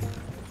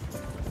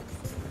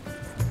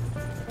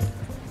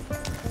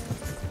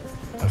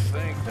 I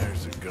think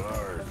there's a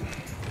guard.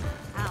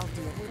 I'll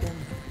deal with him.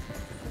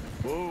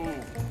 Whoa.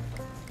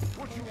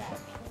 What you want?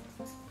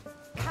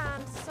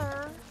 Kind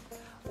sir,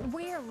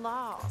 we're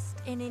lost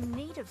and in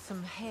need of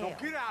some help. Now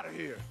get out of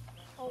here.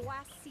 Oh,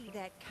 I see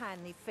that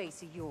kindly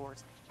face of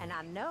yours, and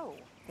I know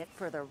that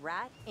for the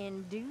right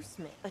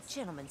inducement, a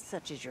gentleman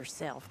such as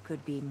yourself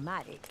could be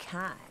mighty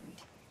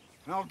kind.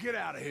 Now get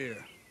out of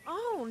here.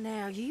 Oh,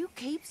 now you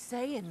keep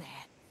saying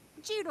that.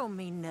 But you don't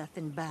mean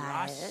nothing by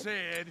I it.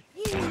 said...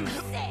 You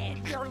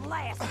said your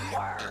last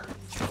word.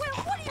 Well,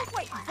 what are you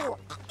waiting for?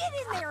 Get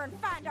in there and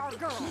find our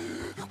girl.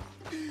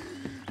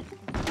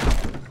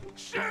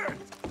 Shit!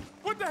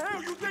 What the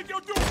hell you think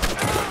you're doing?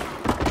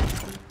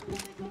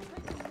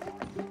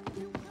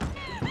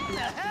 What the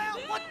hell?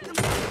 What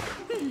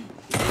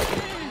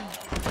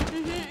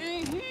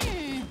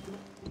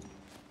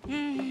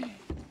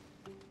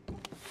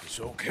It's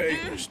okay,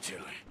 Miss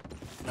Tilly.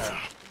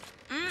 Now,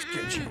 let's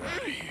get you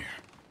out of here.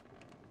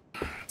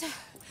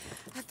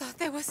 I thought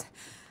there was...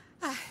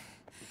 Yeah,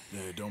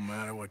 it don't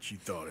matter what you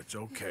thought. It's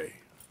okay.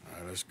 All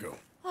right, let's go.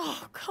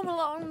 Oh, come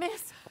along,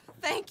 miss.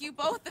 Thank you,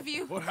 both of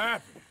you. What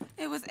happened?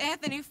 It was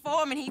Anthony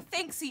Foreman. He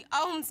thinks he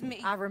owns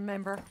me. I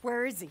remember.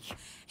 Where is he?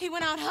 He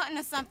went out hunting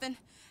or something.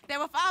 There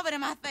were 5 of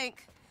them, I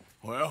think.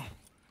 Well,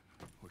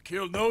 we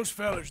killed those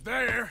fellas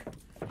there.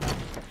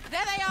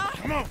 There they are.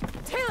 Come on.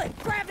 Tilly,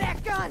 grab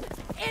that gun.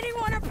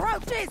 Anyone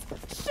approaches,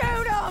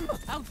 shoot them.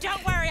 Oh,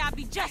 don't worry. I'll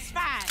be just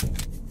fine.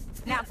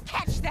 Now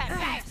catch that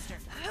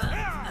bastard.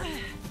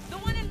 The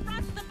one in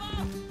front's the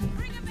boss.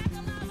 Bring him back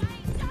alive. I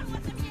ain't done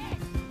with him yet.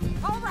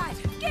 All right,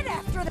 get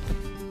after them.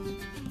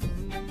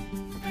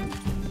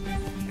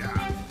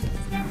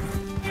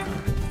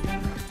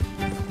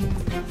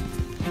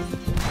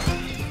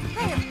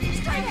 There,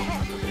 straight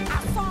ahead. I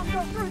saw him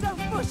go through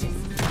those bushes.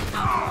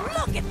 Oh,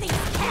 look at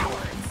these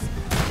cowards.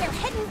 They're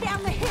heading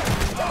down the hill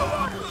to the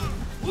water.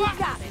 You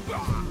got it.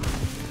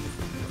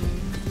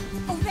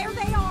 Oh, there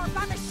they are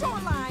by the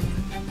shoreline.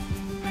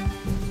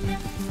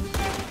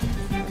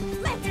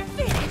 Let's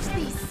finish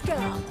these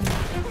scum.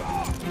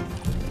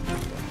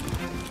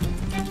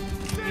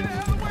 Stay the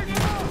hell away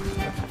from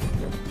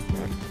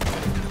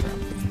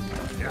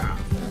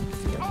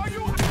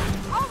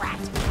All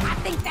right, I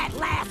think that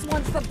last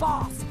one's the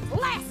boss.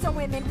 Lasso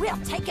him and we'll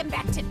take him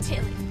back to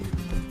Tilly.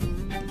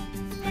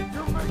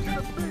 You're making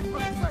a big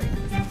mistake.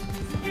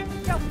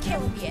 Don't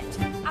kill him yet.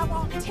 I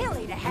want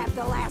Tilly to have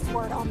the last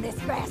word on this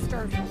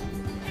bastard.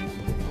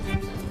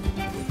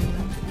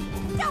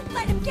 Don't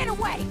let him get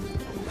away!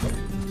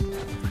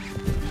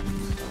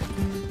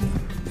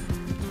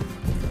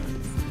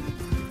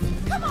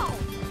 Come on!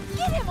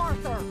 Get him,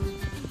 Arthur!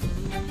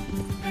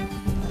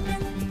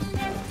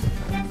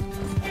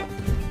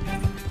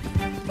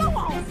 Go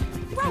on!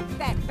 Rope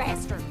that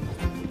bastard!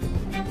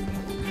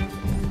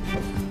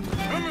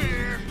 Come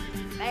here.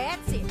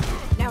 That's it.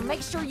 Now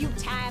make sure you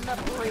tie him up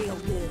real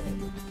good.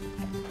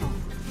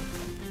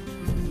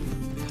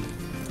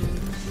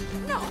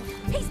 No,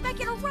 he's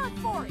making a run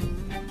for it.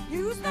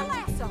 Use the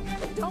lasso.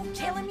 Don't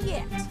kill him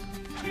yet.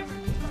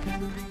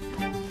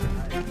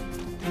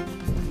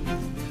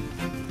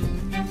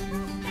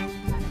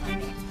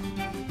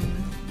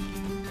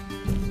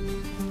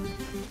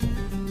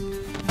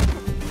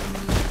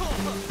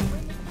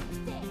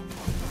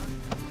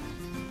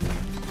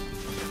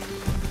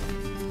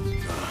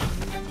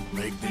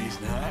 Make these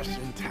nice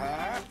and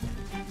tight.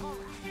 All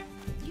right,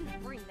 you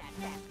bring that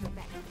bastard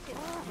back to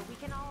Tilly so we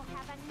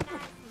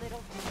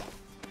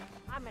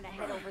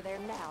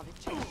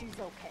she's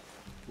okay.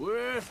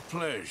 With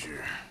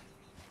pleasure.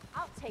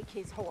 I'll take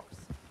his horse.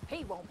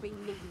 He won't be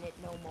needing it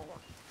no more.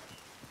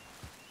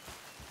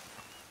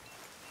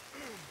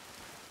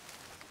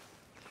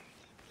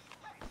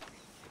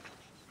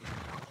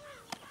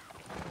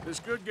 This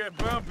could get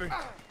bumpy.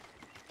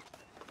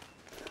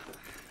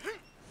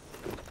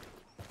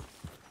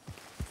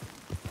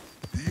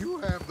 Do you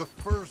have the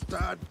first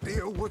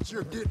idea what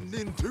you're getting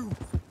into?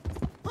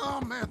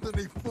 I'm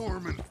Anthony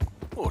Foreman.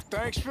 Well,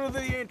 thanks for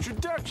the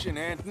introduction,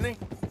 Anthony.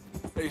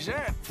 Is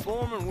that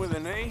Foreman with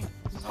an A?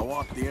 I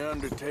want the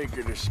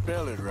Undertaker to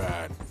spell it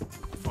right.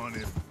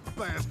 Funny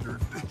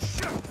bastard.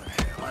 Shut the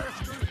hell,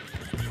 bastard.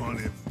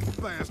 Funny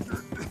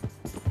bastard.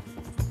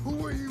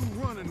 Who are you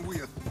running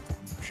with?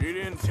 She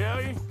didn't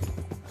tell you?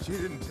 She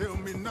didn't tell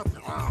me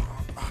nothing.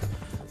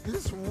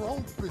 This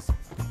rope is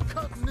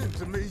cutting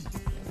into me.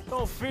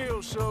 Don't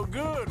feel so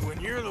good when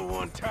you're the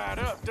one tied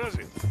up, does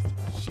it?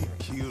 She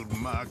killed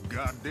my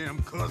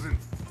goddamn cousin.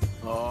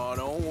 Oh,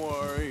 don't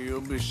worry.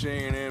 You'll be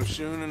seeing him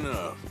soon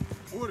enough.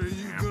 What are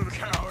you gonna...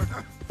 Coward.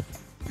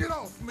 Get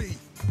off me!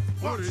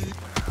 What are you...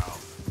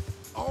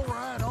 All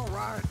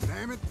right,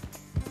 damn it.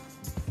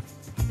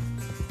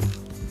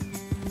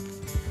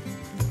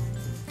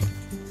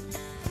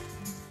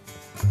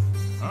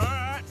 All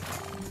right.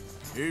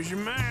 Here's your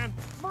man.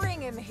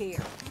 Bring him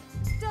here.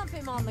 Dump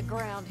him on the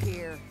ground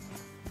here.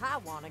 I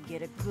want to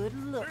get a good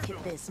look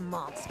at this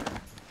monster.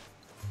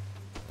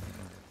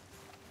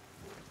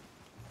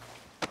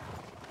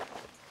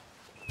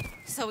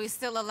 So he's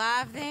still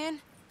alive then?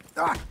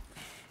 I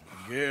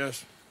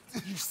guess.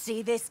 You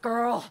see this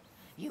girl?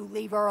 You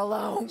leave her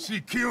alone. She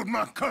killed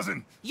my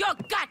cousin. Your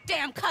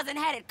goddamn cousin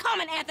had it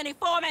coming, Anthony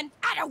Foreman!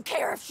 I don't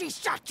care if she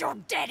shot your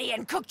daddy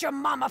and cooked your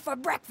mama for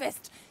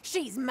breakfast.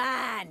 She's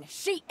mine.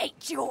 She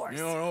ate yours.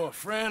 You know, a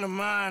friend of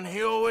mine,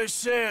 he always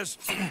says,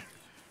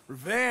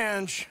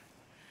 revenge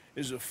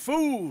is a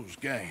fool's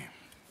game.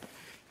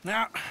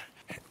 Now,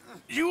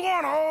 you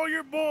want all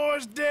your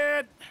boys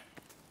dead?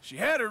 She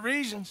had her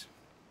reasons.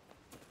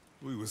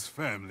 We was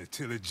family,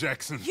 Tilly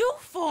Jackson. You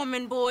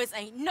Foreman boys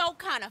ain't no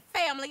kind of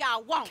family I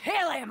want.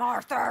 Kill him,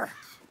 Arthur!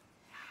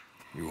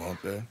 You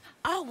want that?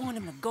 I want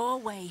him to go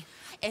away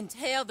and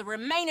tell the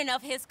remaining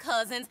of his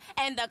cousins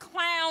and the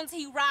clowns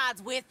he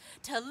rides with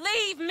to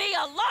leave me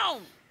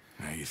alone.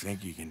 Now, you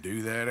think you can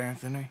do that,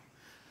 Anthony?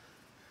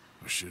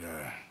 Or should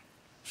I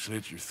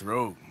slit your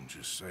throat and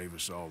just save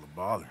us all the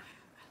bother?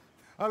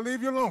 I'll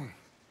leave you alone.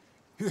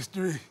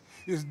 History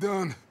is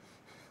done.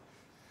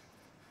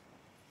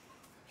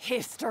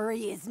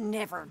 History is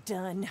never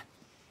done.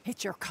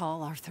 It's your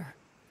call, Arthur.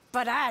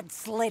 But I'd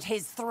slit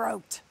his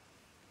throat.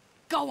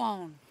 Go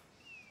on.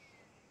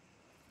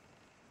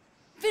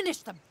 Finish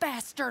the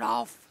bastard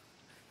off.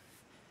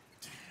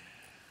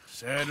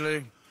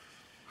 Sadly,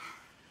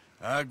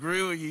 I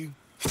agree with you.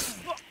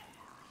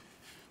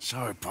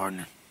 Sorry,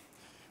 partner.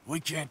 We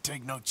can't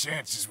take no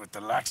chances with the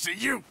likes of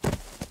you.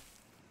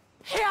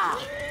 Yeah!